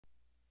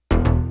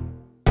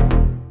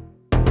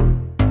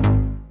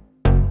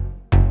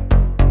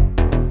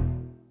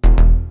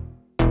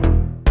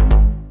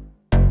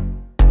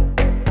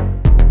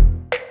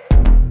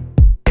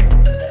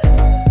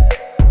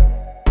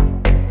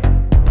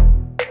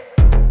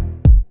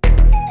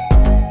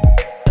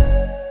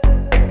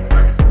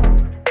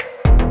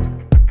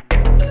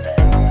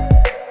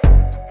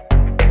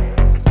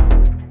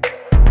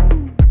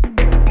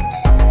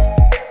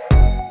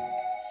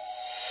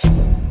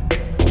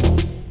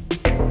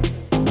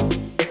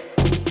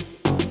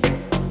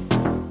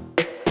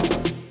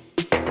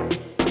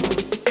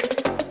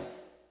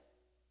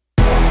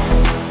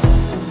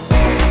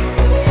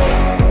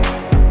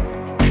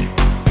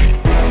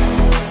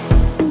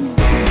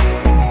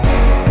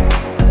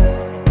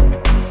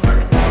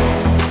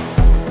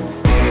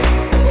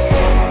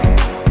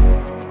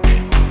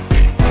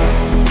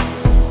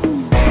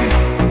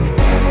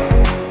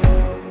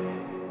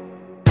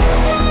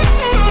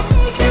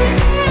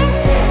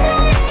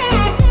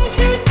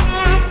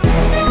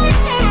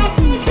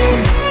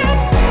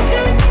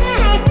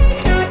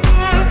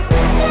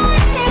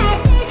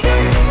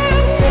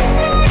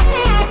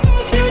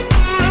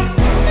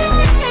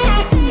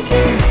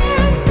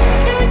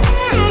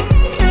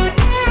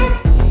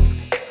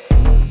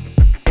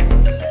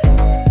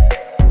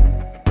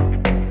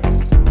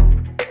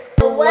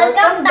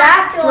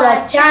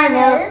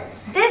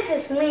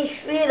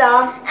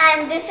SRIRAM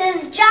and this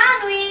is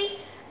Jahnavi.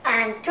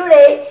 and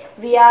today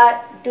we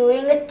are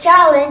doing a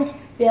challenge.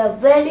 We are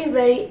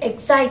very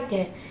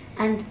excited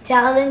and the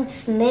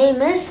challenge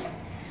name is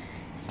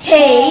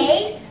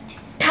Taste,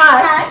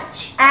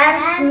 Touch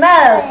and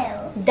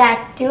Smell.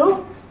 That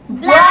too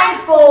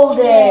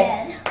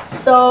blindfolded.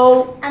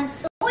 So I'm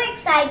so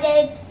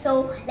excited,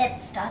 so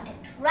let's start it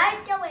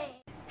right away.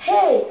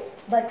 hey,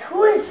 but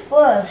who is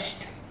first?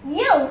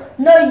 You.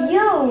 No,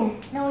 you.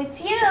 No, it's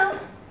you.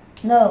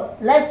 No,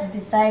 let's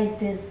decide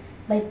this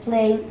by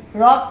playing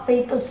rock,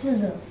 paper,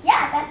 scissors.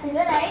 Yeah, that's a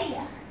good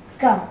idea.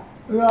 Come,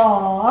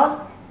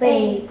 rock,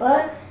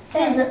 paper,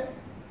 scissors.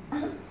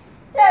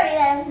 Sorry,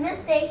 that was a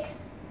mistake.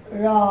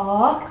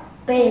 Rock,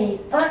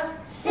 paper,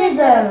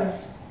 scissors.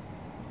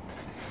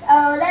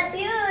 Oh, that's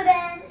you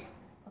then.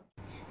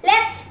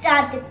 Let's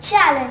start the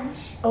challenge.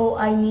 Oh,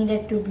 I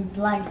needed to be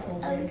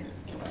blindfolded.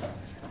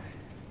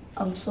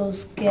 I'm so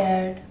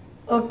scared.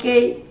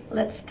 Okay,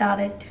 let's start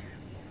it.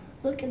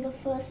 Look at the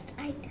first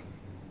item.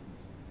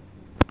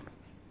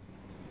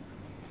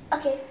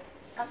 Okay.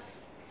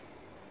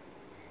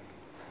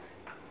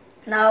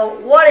 Now,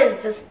 what is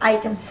this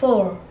item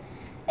for?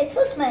 It's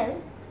for smell.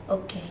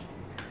 Okay.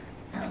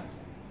 Now,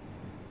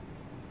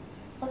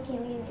 Okay,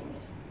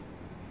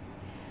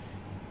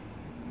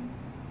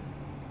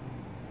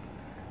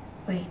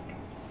 wait.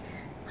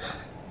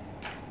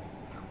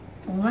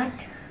 What?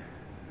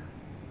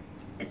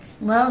 It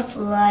smells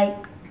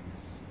like,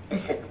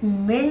 is it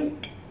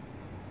mint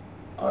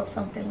or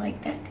something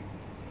like that?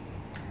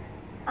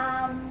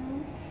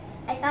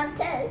 I can't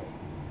tell.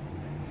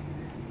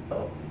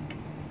 Oh.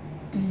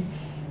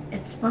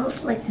 It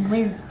smells like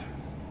mint.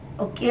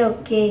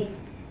 Okay.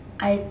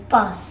 I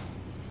pass.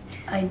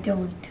 I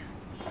don't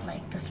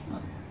like the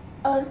smell.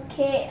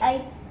 Okay,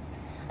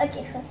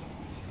 first.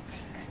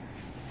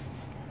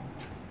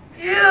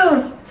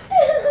 Ew!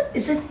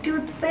 Is it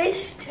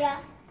toothpaste? Yeah.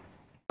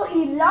 So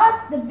you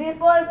lost the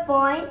before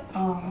point,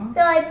 Uh-huh.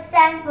 so it's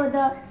time for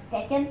the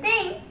second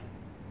thing.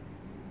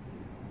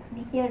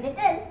 Here it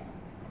is.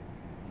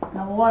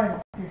 Now what is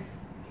this?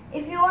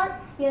 If you want,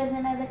 here's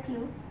another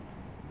clue.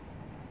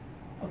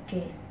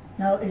 Okay.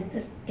 Now is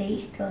this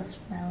taste or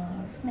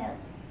smell? Smell.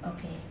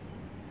 Okay.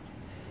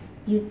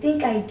 You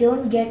think I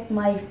don't get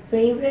my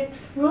favorite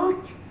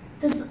fruit?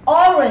 This is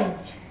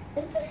orange.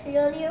 Is this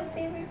really your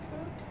favorite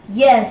fruit?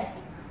 Yes.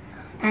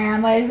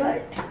 Am I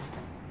right?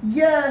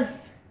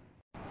 Yes.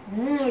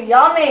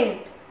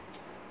 Yummy.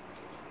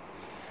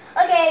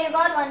 Okay, you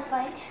got 1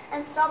 point.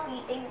 And stop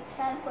eating. It's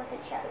time for the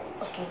challenge.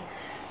 Okay.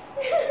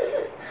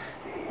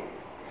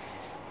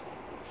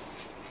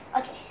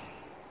 Okay.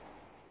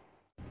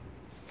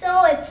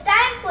 So it's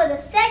time for the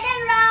second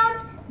round,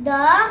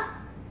 the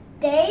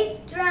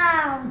taste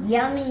round.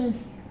 Yummy.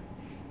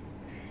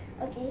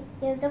 Okay,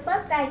 here's the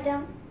first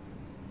item.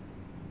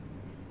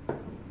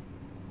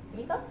 Here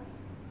you go.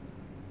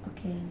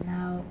 Okay,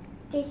 now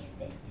Taste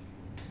it.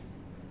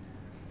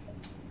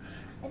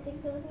 I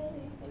think those are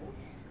really good.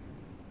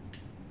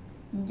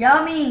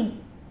 yummy.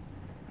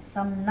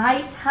 Some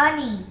nice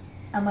honey.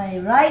 Am I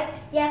right?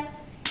 Yeah.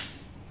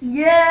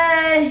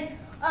 Yay!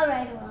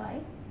 Alright.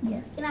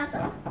 Yes. Can I have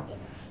some?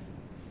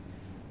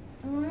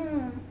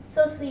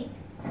 So sweet.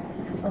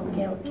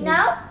 Okay.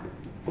 Now,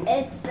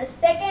 it's the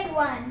second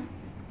one.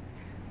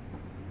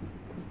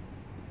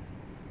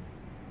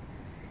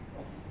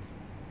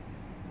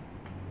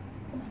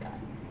 Oh my god,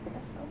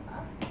 that's so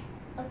hot.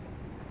 Okay.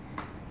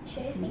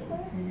 Should I take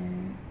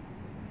one?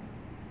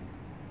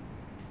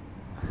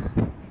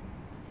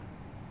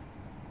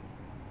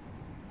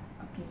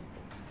 Okay.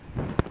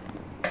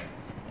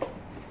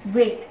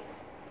 Wait.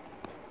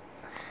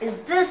 Is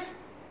this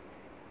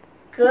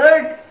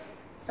curd?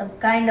 Some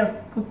kind of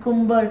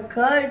cucumber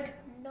curd?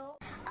 No.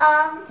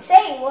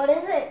 Say, what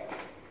is it?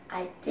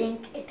 I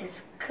think it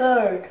is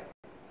curd.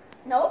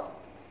 No,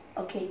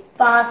 Okay,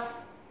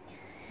 pass.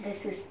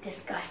 This is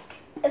disgusting.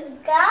 it's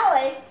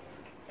garlic.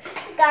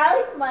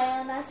 Garlic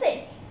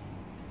mayonnaise.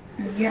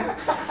 Yeah.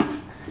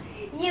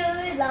 You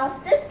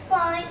lost this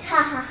point.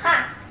 Ha ha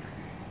ha.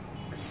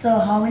 So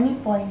how many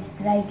points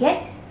did I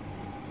get?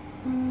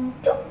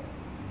 2.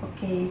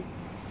 Okay.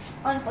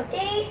 1 for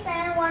taste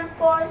and 1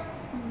 for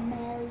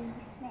smell.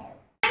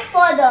 Time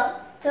for the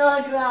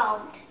third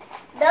round,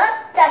 the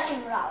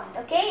touching round.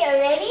 Okay, you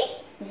ready?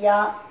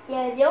 Yeah.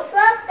 Here's your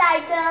first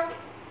item.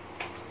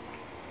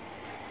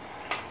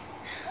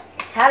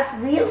 It has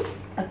wheels.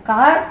 A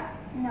car.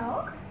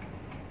 No.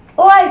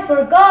 Oh, I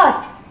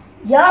forgot.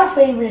 Your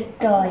favorite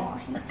toy.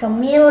 A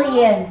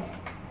chameleon.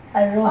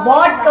 A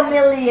robot Oh,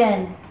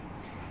 chameleon.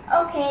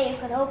 Okay, you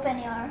could open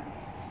your.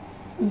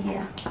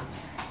 Yeah.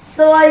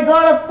 So I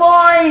got a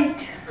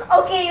point.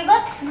 Okay, you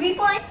got 3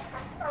 points.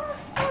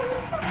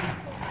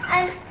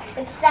 And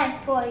it's time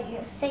for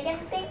your second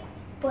thing.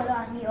 Put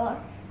on your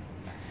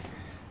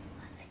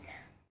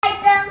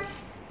item.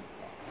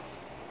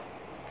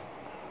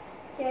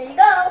 Here you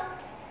go.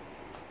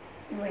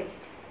 Wait,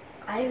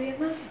 I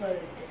remember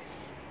this.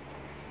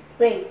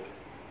 Wait,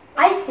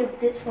 I took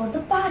this for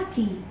the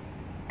party.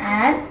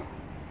 And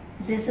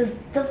this is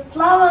the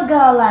flower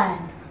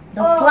garland.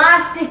 The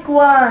plastic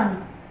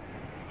one.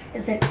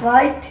 Is it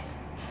right?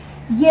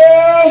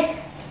 Yay!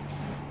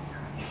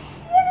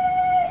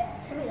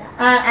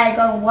 And I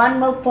got one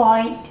more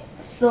point.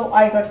 So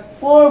I got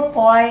 4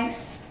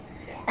 points.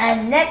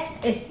 And next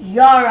is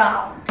your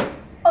round.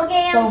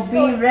 Okay, So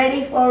be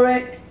ready for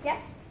it. Yeah.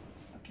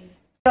 Okay.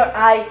 Your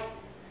eyes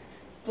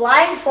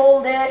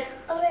blindfolded.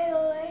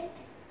 Alright.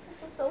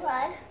 This is so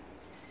hard.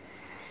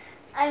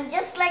 I'm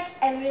just like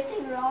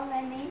everything wrong,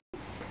 I mean.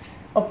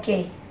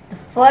 Okay. The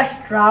first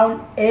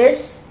round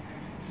is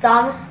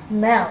some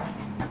smell.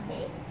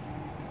 Okay.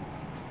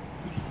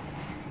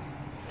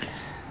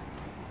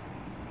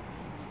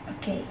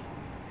 Okay.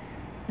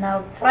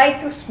 Now try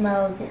to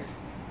smell this.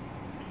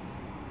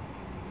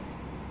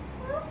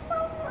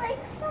 Smells like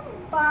some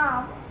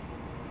balm.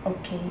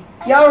 Okay.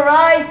 You're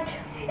right.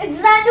 It's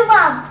Zandu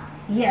balm.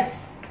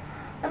 Yes.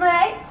 Am I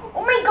right?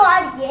 Oh my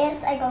god,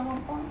 yes, I got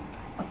 1 point.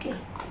 Okay.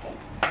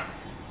 Okay.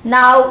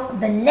 Now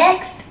the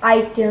next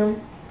item.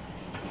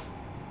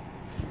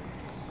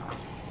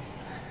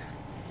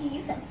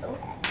 Jeez, I'm so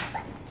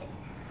excited.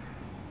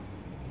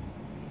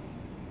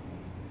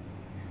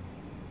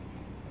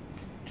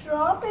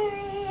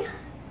 Strawberry.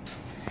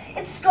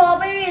 It's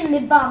strawberry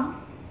lip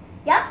balm.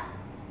 Yeah?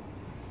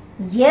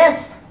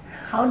 Yes.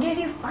 How did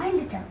you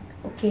find it out?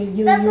 Okay,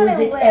 you That's what use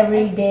I it wear every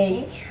every day.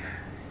 day.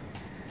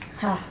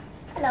 Ha.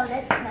 I love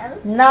that smell.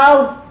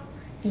 Now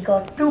you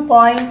got 2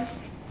 points,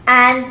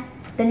 and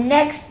the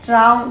next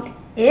round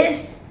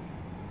is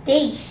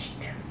taste.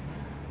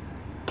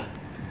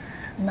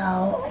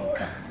 Now I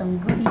got some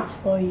goodies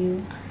for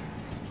you.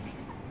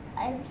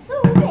 I'm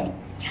so ready.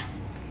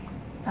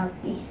 Now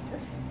taste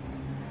this.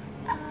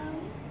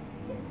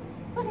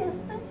 What is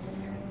this?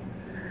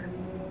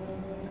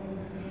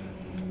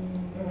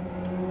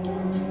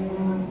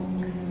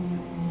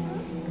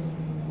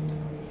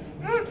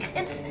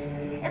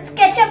 It's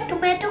ketchup,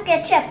 tomato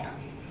ketchup.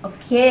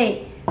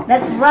 Okay,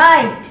 that's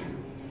right.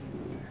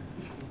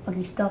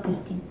 Okay, stop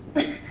eating.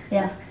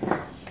 Yeah.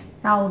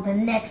 Now the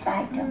next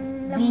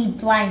item. Be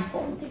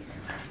blindfolded.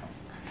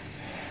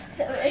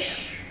 Sorry.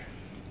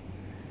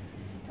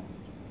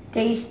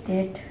 Taste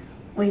it.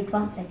 Wait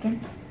 1 second.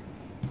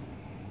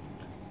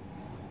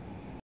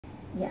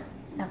 Yeah,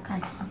 now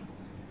kind of.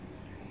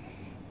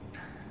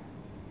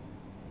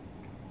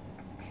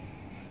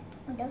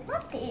 It does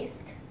not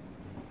taste.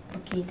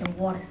 Okay, then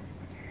what is it?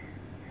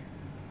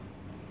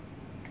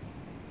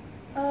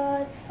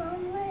 It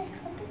sounds like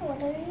something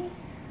watery.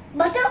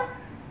 Butter?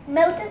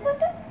 Melted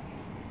butter?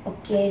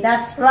 Okay,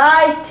 that's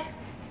right.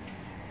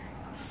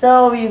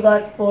 So you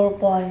got 4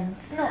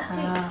 points. No,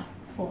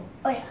 3. 4.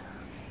 Oh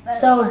yeah.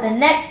 So the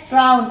next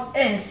round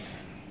is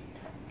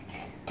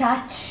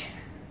touch.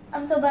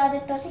 I'm so bad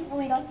at touching. Oh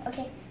my god.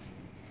 Okay.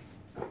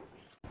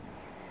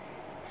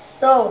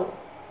 So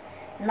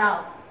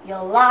now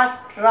your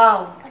last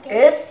round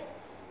Okay. is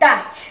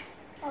touch.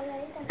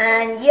 Alright.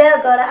 And here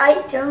got an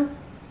item.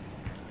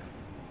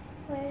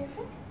 Where is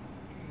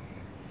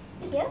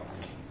it? Here?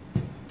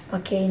 Okay.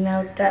 Okay,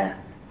 now the.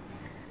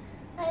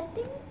 I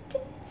think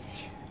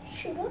it's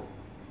sugar.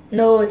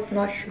 No, it's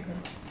not sugar.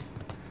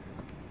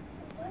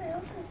 What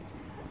else is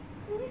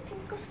there? Let me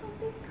think of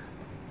something.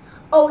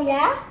 Oh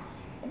yeah?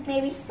 It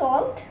may be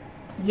salt.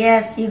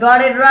 Yes, you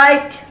got it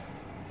right.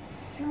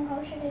 Now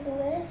how should I do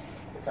this?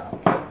 It's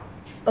okay.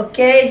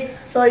 Okay,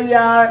 so you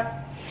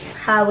are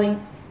having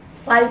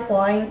 5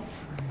 points.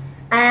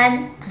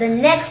 And the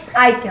next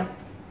item,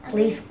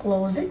 please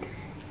close it,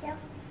 Yeah.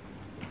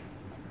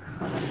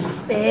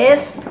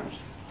 is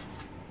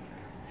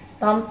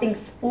something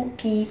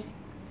spooky.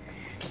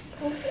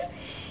 Spooky?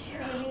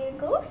 Maybe a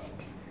ghost?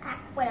 Ah,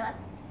 whatever.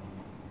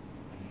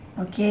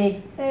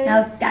 Okay, Where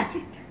now is- touch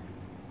it.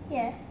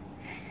 Yeah.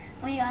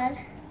 Oh my god.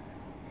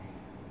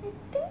 I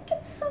think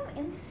it's some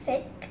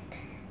insect.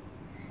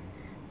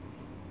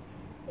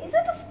 Is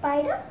it a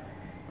spider?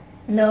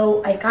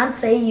 No, I can't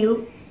say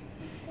you.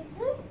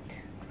 Is it?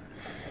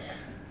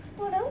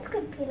 What else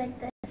could be like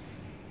this?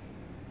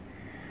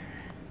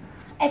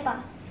 I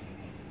pass.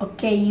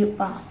 Okay, you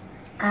pass.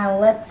 And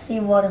let's see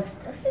what is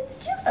this.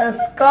 It's just A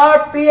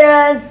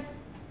scorpion.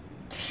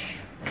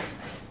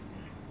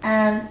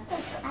 And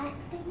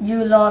acting.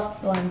 you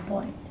lost 1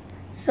 point.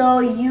 So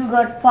you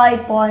got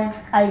 5 points,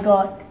 I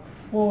got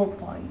 4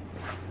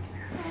 points.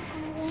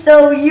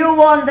 So you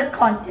won the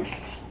contest.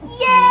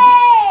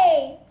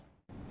 Yay!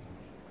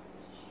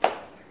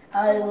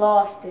 I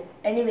lost it.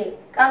 Anyway,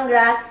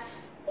 congrats.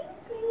 Thank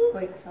you.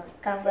 Wait, sorry.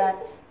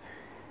 Congrats.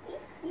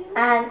 Thank you.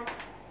 And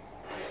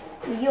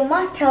you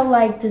must have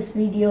liked this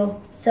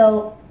video.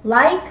 So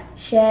like,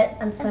 share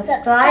and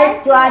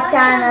subscribe to our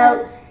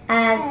channel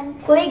and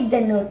click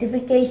the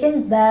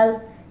notification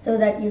bell so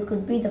that you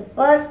could be the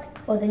first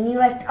for the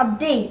newest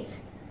updates.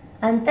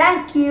 And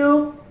thank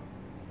you.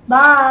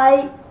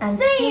 Bye and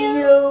See see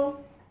you.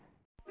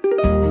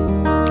 you.